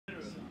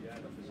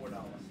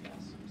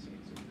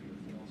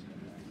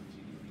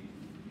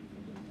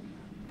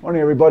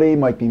Morning everybody,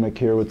 Mike Niemiec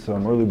here with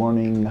some early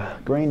morning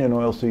grain and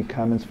oilseed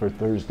comments for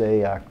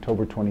Thursday,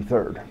 October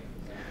 23rd.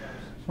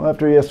 Well,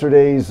 after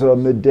yesterday's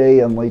midday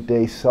and late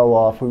day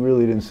sell-off, we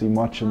really didn't see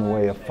much in the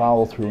way of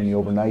follow-through in the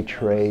overnight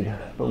trade,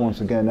 but once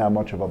again not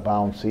much of a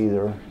bounce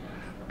either.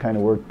 Kind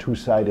of worked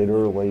two-sided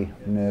early,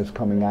 and as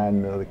coming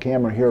on the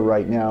camera here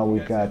right now,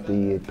 we've got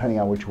the, depending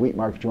on which wheat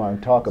market you want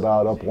to talk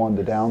about, up 1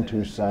 to down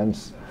 2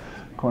 cents.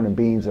 Corn and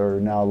beans are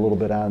now a little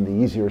bit on the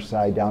easier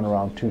side, down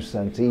around 2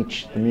 cents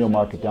each. The meal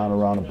market down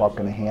around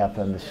 $1.50,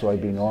 and the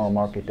soybean oil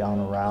market down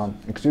around,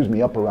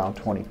 up around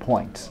 20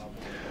 points.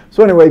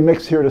 So anyway,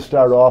 mix here to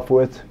start off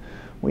with.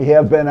 We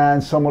have been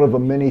on somewhat of a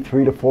mini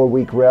 3 to 4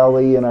 week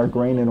rally in our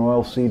grain and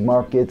oilseed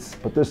markets,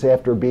 but this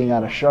after being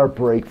on a sharp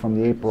break from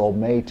the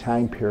April-May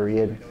time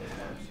period.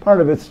 Part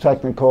of it's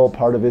technical,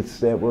 part of it's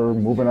that we're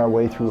moving our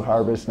way through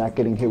harvest, not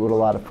getting hit with a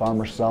lot of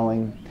farmer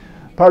selling.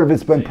 Part of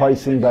it's been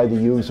pricing by the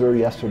user.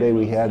 Yesterday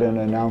we had an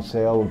announced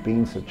sale of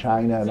beans to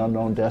China and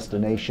unknown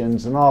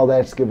destinations, and all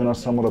that's given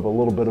us somewhat of a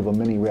little bit of a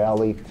mini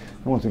rally.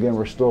 And once again,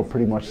 we're still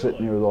pretty much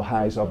sitting near the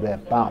highs of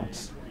that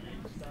bounce.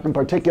 In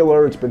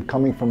particular, it's been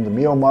coming from the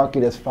meal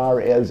market as far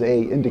as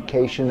a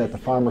indication that the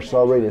farmer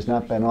sell rate has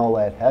not been all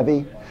that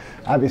heavy.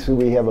 Obviously,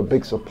 we have a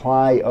big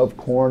supply of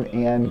corn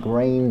and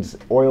grains,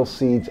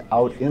 oilseeds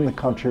out in the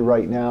country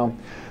right now.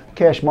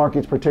 Cash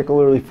markets,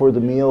 particularly for the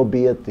meal,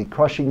 be it the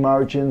crushing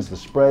margins, the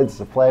spreads,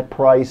 the flat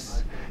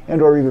price,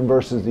 and or even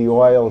versus the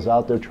oil, is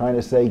out there trying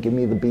to say, give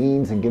me the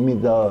beans and give me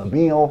the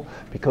meal,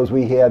 because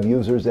we have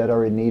users that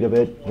are in need of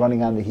it,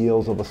 running on the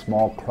heels of a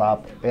small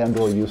crop and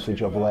or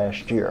usage of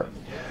last year.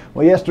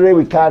 Well, yesterday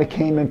we kind of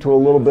came into a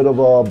little bit of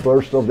a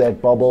burst of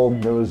that bubble.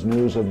 There was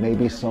news of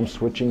maybe some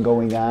switching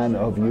going on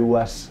of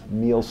U.S.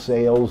 meal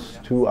sales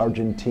to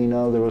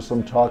Argentina. There was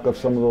some talk of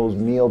some of those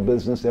meal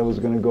business that was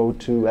going to go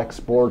to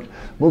export,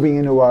 moving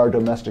into our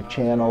domestic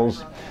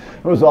channels.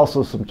 There was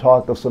also some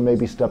talk of some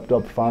maybe stepped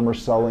up farmer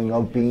selling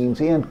of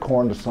beans and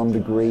corn to some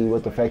degree,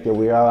 with the fact that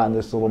we are on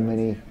this little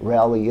mini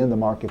rally in the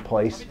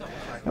marketplace.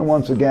 And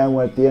once again,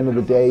 at the end of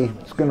the day,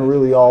 it's going to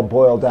really all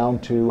boil down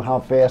to how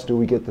fast do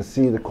we get to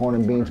see the corn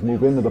and beans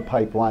move into the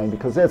pipeline,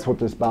 because that's what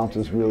this bounce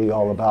is really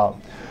all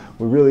about.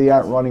 We really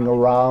aren't running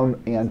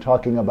around and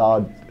talking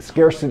about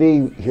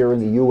scarcity here in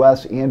the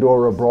U.S. and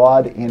or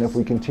abroad, and if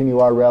we continue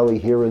our rally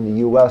here in the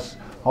U.S.,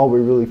 all we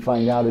really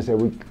find out is that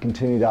we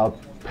continue to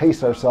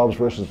outpace ourselves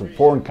versus the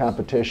foreign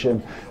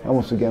competition, and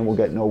once again we'll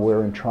get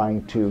nowhere in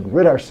trying to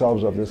rid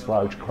ourselves of this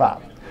large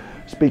crop.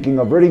 Speaking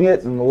of ridding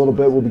it, in a little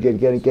bit we'll be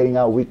getting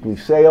out weekly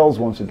sales.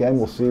 Once again,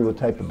 we'll see what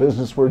type of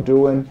business we're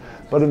doing.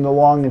 But in the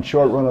long and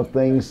short run of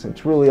things,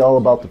 it's really all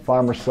about the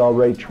farmer sell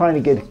rate, trying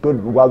to get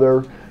good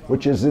weather,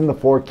 which is in the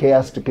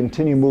forecast, to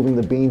continue moving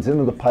the beans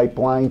into the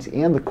pipelines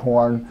and the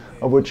corn,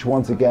 of which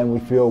once again we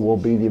feel will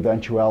be the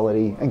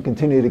eventuality, and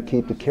continue to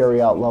keep the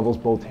carry-out levels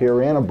both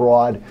here and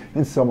abroad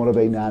in somewhat of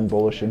a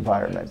non-bullish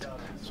environment.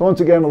 So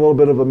once again, a little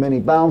bit of a mini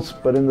bounce,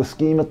 but in the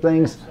scheme of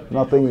things,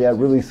 nothing that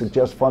really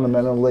suggests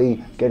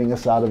fundamentally getting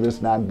us out of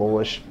this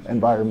non-bullish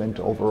environment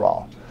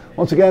overall.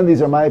 Once again,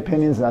 these are my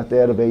opinions, not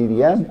that of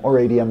ADM or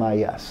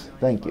ADMIS.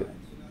 Thank you.